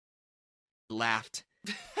 Laughed.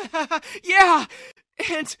 Yeah!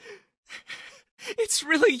 And it's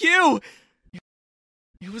really you!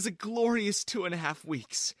 It was a glorious 2.5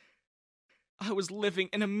 weeks. I was living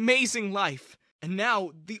an amazing life, and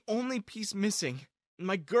now the only piece missing,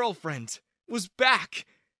 my girlfriend, was back.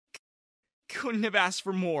 Couldn't have asked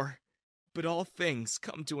for more. But all things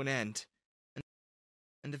come to an end.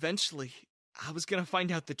 And eventually, I was gonna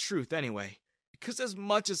find out the truth anyway. Because as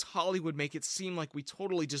much as Holly would make it seem like we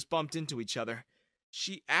totally just bumped into each other,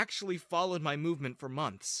 she actually followed my movement for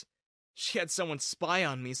months. She had someone spy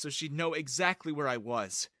on me so she'd know exactly where I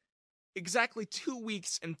was. Exactly 2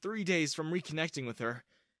 weeks and 3 days from reconnecting with her,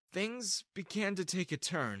 things began to take a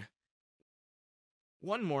turn.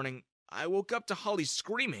 One morning, I woke up to Holly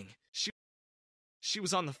screaming. She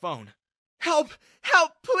was on the phone. Help!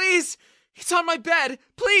 Help! Please! It's on my bed!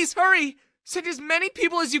 Please, hurry! Send as many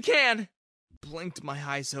people as you can! Blinked my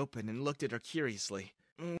eyes open and looked at her curiously.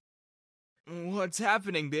 What's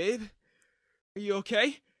happening, babe? Are you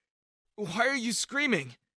okay? Why are you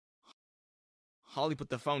screaming? Holly put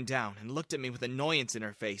the phone down and looked at me with annoyance in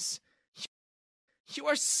her face. You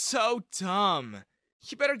are so dumb.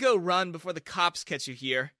 You better go run before the cops catch you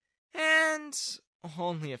here. And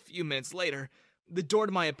only a few minutes later, the door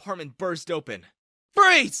to my apartment burst open.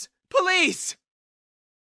 Freeze! Police!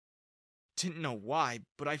 Didn't know why,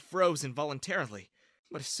 but I froze involuntarily.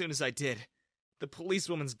 But as soon as I did, the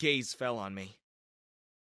policewoman's gaze fell on me.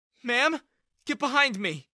 Ma'am, get behind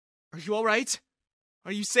me. Are you all right?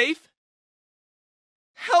 Are you safe?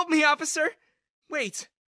 Help me, officer! Wait,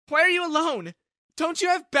 why are you alone? Don't you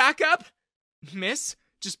have backup? Miss,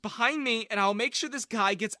 just behind me and I'll make sure this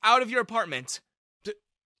guy gets out of your apartment.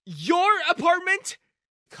 Your apartment?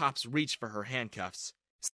 Cops reached for her handcuffs.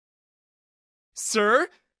 Sir,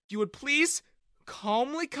 you would please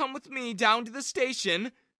calmly come with me down to the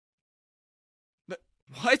station.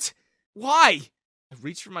 What? Why? I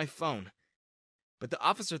reached for my phone, but the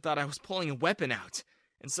officer thought I was pulling a weapon out,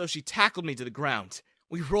 and so she tackled me to the ground.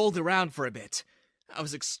 We rolled around for a bit. I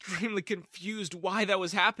was extremely confused why that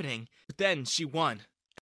was happening, but then she won.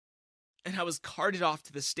 And I was carted off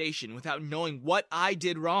to the station without knowing what I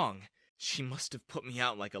did wrong. She must have put me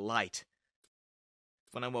out like a light.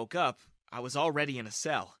 When I woke up, I was already in a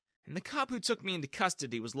cell, and the cop who took me into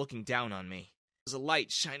custody was looking down on me. There was a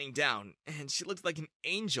light shining down, and she looked like an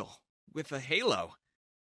angel with a halo.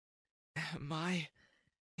 Am I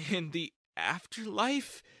in the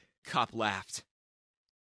afterlife? Cop laughed.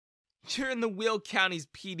 You're in the Will County's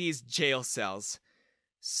PD's jail cells,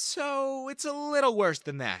 so it's a little worse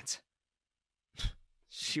than that.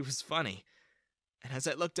 She was funny, and as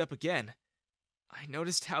I looked up again, I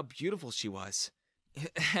noticed how beautiful she was.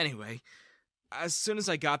 Anyway, as soon as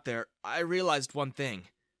I got there, I realized one thing.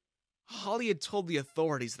 Holly had told the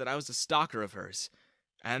authorities that I was a stalker of hers,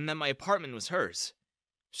 and that my apartment was hers.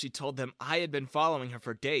 She told them I had been following her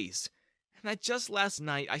for days, and that just last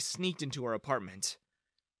night I sneaked into her apartment.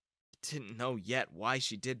 Didn't know yet why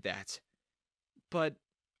she did that, but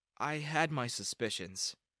I had my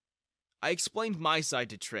suspicions. I explained my side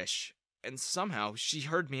to Trish, and somehow she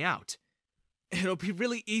heard me out. It'll be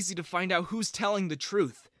really easy to find out who's telling the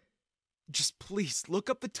truth. Just please look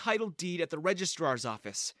up the title deed at the registrar's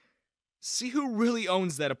office. See who really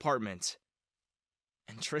owns that apartment.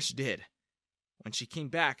 And Trish did. When she came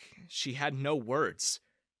back, she had no words.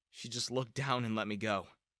 She just looked down and let me go.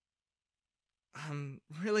 I'm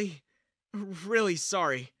really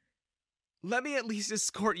sorry. Let me at least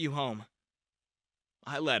escort you home.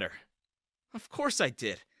 I let her. Of course I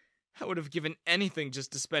did. I would have given anything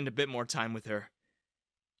just to spend a bit more time with her.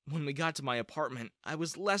 When we got to my apartment, I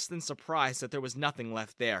was less than surprised that there was nothing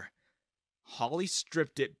left there. Holly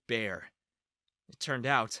stripped it bare. It turned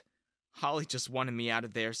out, Holly just wanted me out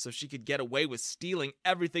of there so she could get away with stealing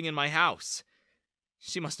everything in my house.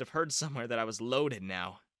 She must have heard somewhere that I was loaded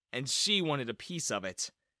now, and she wanted a piece of it.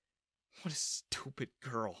 What a stupid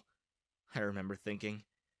girl, I remember thinking.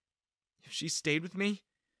 If she stayed with me,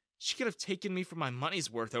 she could have taken me for my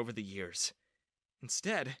money's worth over the years.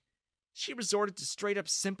 Instead, she resorted to straight-up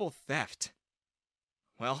simple theft.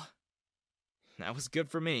 Well, that was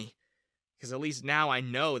good for me, because at least now I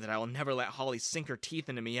know that I will never let Holly sink her teeth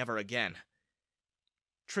into me ever again.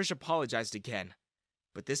 Trish apologized again,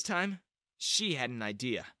 but this time, she had an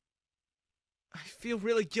idea. I feel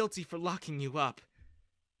really guilty for locking you up.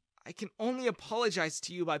 I can only apologize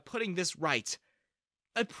to you by putting this right.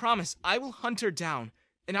 I promise I will hunt her down,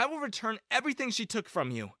 and I will return everything she took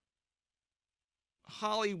from you.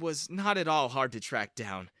 Holly was not at all hard to track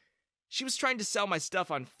down. She was trying to sell my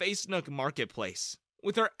stuff on Facebook Marketplace,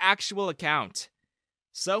 with her actual account.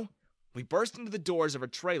 So, we burst into the doors of her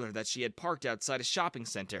trailer that she had parked outside a shopping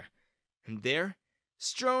center, and there,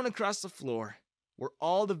 strewn across the floor, were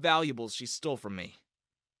all the valuables she stole from me.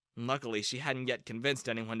 Luckily, she hadn't yet convinced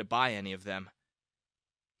anyone to buy any of them.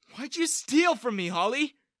 Why'd you steal from me,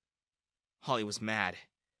 Holly? Holly was mad.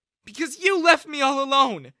 Because you left me all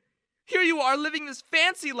alone! Here you are living this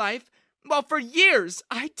fancy life, while for years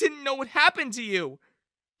I didn't know what happened to you.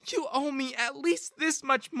 You owe me at least this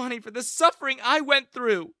much money for the suffering I went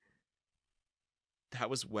through. That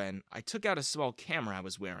was when I took out a small camera I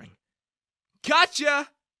was wearing. Gotcha!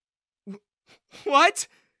 What?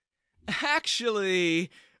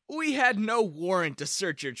 Actually, we had no warrant to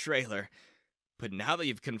search your trailer. But now that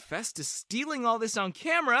you've confessed to stealing all this on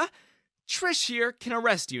camera, Trish here can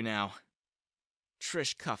arrest you now.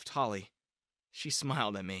 Trish cuffed Holly. She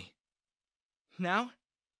smiled at me. Now,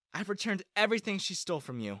 I've returned everything she stole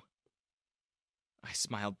from you. I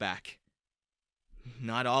smiled back.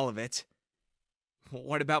 Not all of it.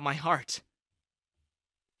 What about my heart?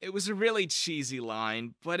 It was a really cheesy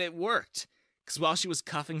line, but it worked, because while she was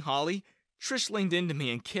cuffing Holly, Trish leaned into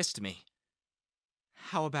me and kissed me.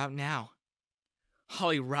 How about now?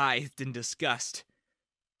 Holly writhed in disgust.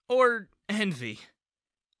 Or envy.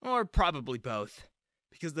 Or probably both.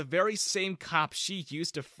 Because the very same cop she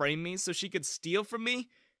used to frame me so she could steal from me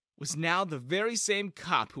was now the very same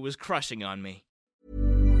cop who was crushing on me.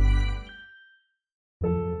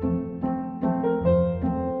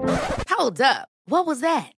 Hold up. What was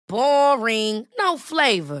that? Boring. No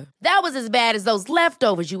flavor. That was as bad as those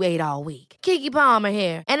leftovers you ate all week. Keke Palmer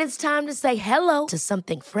here. And it's time to say hello to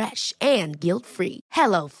something fresh and guilt-free.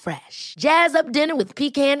 Hello Fresh. Jazz up dinner with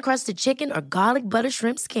pecan-crusted chicken or garlic butter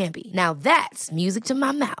shrimp scampi. Now that's music to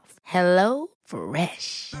my mouth. Hello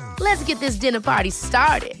Fresh. Let's get this dinner party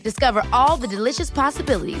started. Discover all the delicious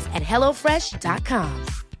possibilities at HelloFresh.com.